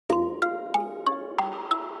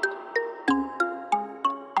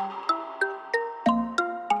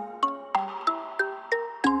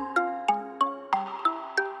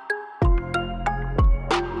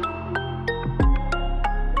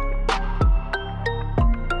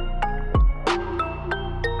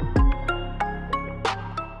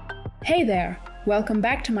Hey there, welcome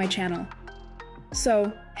back to my channel.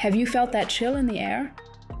 So, have you felt that chill in the air?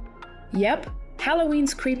 Yep,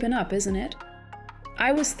 Halloween's creeping up, isn't it?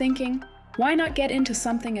 I was thinking, why not get into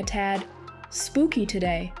something a tad spooky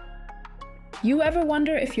today? You ever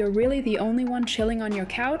wonder if you're really the only one chilling on your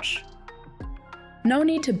couch? No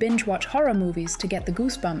need to binge watch horror movies to get the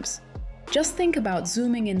goosebumps. Just think about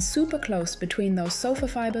zooming in super close between those sofa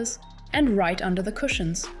fibers and right under the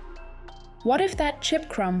cushions. What if that chip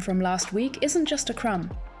crumb from last week isn't just a crumb?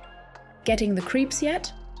 Getting the creeps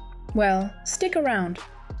yet? Well, stick around,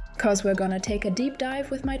 cause we're gonna take a deep dive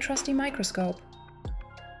with my trusty microscope.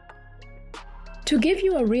 To give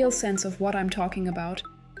you a real sense of what I'm talking about,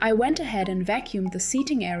 I went ahead and vacuumed the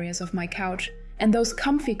seating areas of my couch and those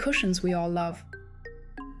comfy cushions we all love.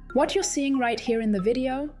 What you're seeing right here in the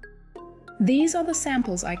video? These are the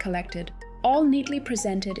samples I collected, all neatly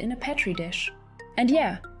presented in a Petri dish. And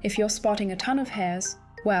yeah, if you're spotting a ton of hairs,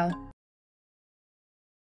 well,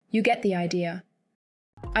 you get the idea.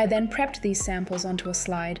 I then prepped these samples onto a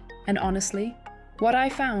slide, and honestly, what I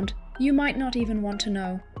found, you might not even want to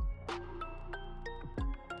know.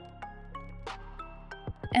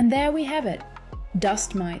 And there we have it,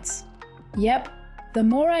 dust mites. Yep, the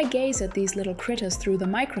more I gaze at these little critters through the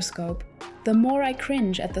microscope, the more I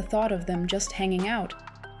cringe at the thought of them just hanging out,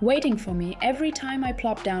 waiting for me every time I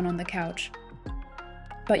plop down on the couch.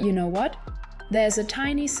 But you know what? There's a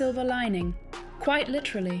tiny silver lining. Quite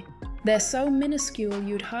literally. They're so minuscule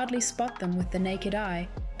you'd hardly spot them with the naked eye,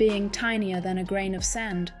 being tinier than a grain of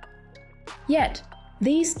sand. Yet,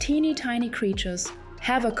 these teeny tiny creatures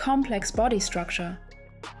have a complex body structure.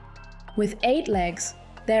 With 8 legs,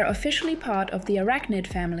 they're officially part of the arachnid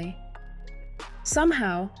family.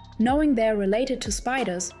 Somehow, knowing they're related to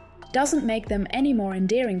spiders doesn't make them any more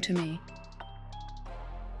endearing to me.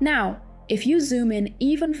 Now, if you zoom in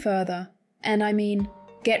even further, and I mean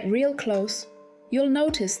get real close, you'll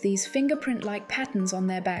notice these fingerprint-like patterns on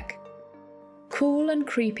their back. Cool and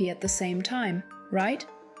creepy at the same time, right?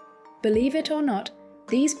 Believe it or not,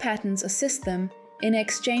 these patterns assist them in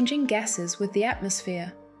exchanging gases with the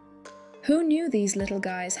atmosphere. Who knew these little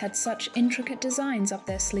guys had such intricate designs up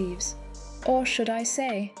their sleeves? Or should I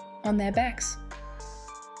say, on their backs?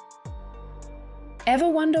 Ever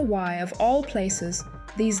wonder why, of all places,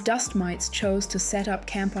 these dust mites chose to set up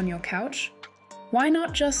camp on your couch? Why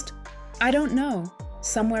not just, I don't know,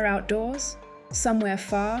 somewhere outdoors? Somewhere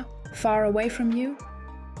far, far away from you?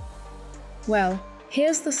 Well,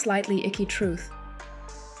 here's the slightly icky truth.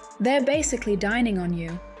 They're basically dining on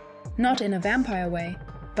you. Not in a vampire way,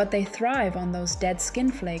 but they thrive on those dead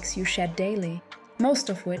skin flakes you shed daily, most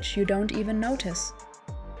of which you don't even notice.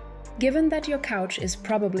 Given that your couch is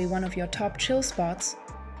probably one of your top chill spots,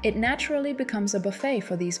 it naturally becomes a buffet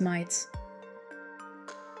for these mites.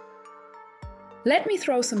 Let me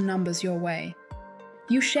throw some numbers your way.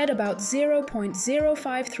 You shed about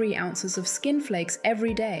 0.053 ounces of skin flakes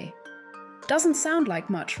every day. Doesn't sound like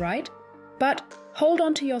much, right? But hold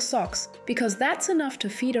on to your socks, because that's enough to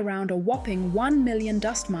feed around a whopping 1 million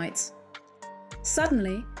dust mites.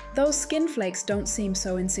 Suddenly, those skin flakes don't seem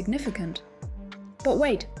so insignificant. But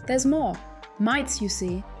wait, there's more. Mites, you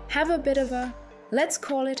see, have a bit of a, let's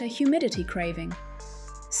call it a humidity craving.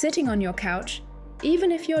 Sitting on your couch,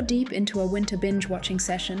 even if you're deep into a winter binge-watching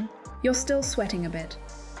session, you're still sweating a bit.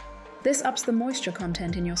 This ups the moisture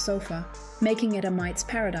content in your sofa, making it a mite's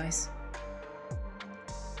paradise.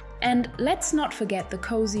 And let's not forget the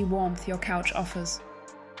cozy warmth your couch offers.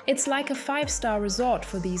 It's like a 5-star resort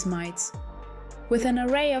for these mites, with an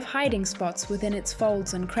array of hiding spots within its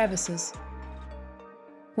folds and crevices.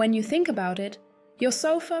 When you think about it, your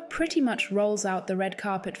sofa pretty much rolls out the red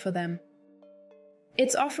carpet for them.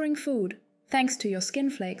 It's offering food, thanks to your skin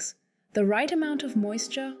flakes, the right amount of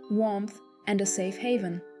moisture, warmth, and a safe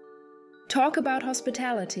haven. Talk about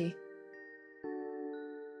hospitality.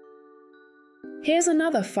 Here's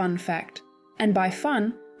another fun fact, and by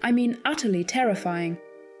fun, I mean utterly terrifying.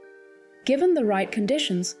 Given the right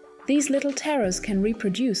conditions, these little terrors can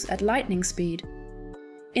reproduce at lightning speed.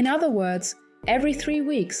 In other words, every 3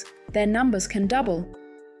 weeks, their numbers can double.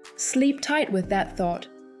 Sleep tight with that thought.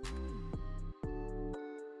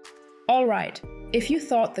 Alright, if you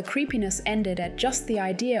thought the creepiness ended at just the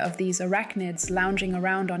idea of these arachnids lounging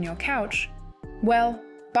around on your couch, well,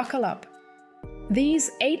 buckle up.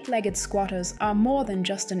 These 8-legged squatters are more than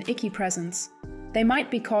just an icky presence. They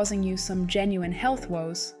might be causing you some genuine health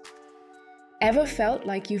woes. Ever felt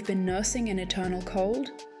like you've been nursing an eternal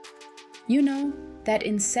cold? You know, that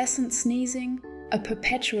incessant sneezing, a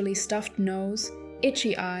perpetually stuffed nose,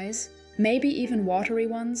 itchy eyes, maybe even watery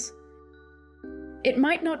ones. It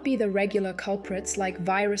might not be the regular culprits like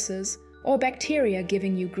viruses or bacteria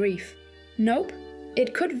giving you grief. Nope,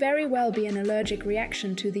 it could very well be an allergic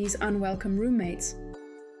reaction to these unwelcome roommates.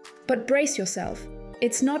 But brace yourself,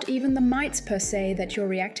 it's not even the mites per se that you're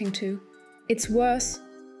reacting to. It's worse.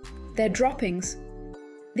 They're droppings.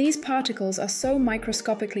 These particles are so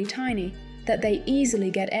microscopically tiny that they easily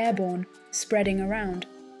get airborne, spreading around.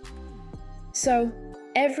 So,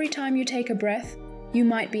 every time you take a breath, you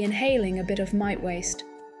might be inhaling a bit of mite waste.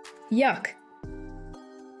 Yuck!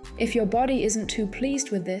 If your body isn't too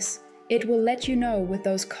pleased with this, it will let you know with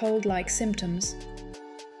those cold-like symptoms.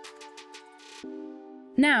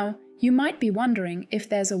 Now, you might be wondering if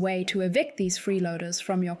there's a way to evict these freeloaders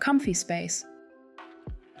from your comfy space.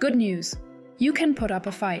 Good news! You can put up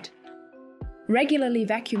a fight. Regularly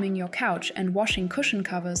vacuuming your couch and washing cushion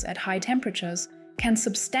covers at high temperatures can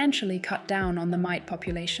substantially cut down on the mite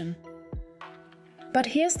population. But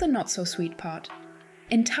here's the not-so-sweet part.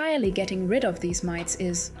 Entirely getting rid of these mites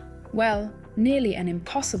is, well, nearly an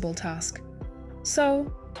impossible task.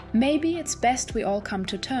 So, maybe it's best we all come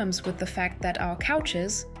to terms with the fact that our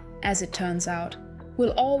couches, as it turns out,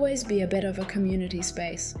 will always be a bit of a community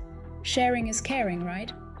space. Sharing is caring,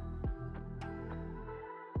 right?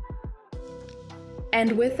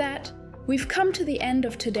 And with that, we've come to the end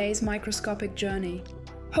of today's microscopic journey.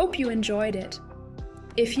 Hope you enjoyed it.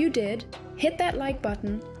 If you did, hit that like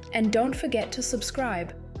button and don't forget to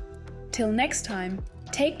subscribe. Till next time,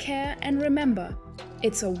 take care and remember,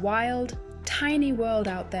 it's a wild, tiny world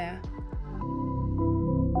out there.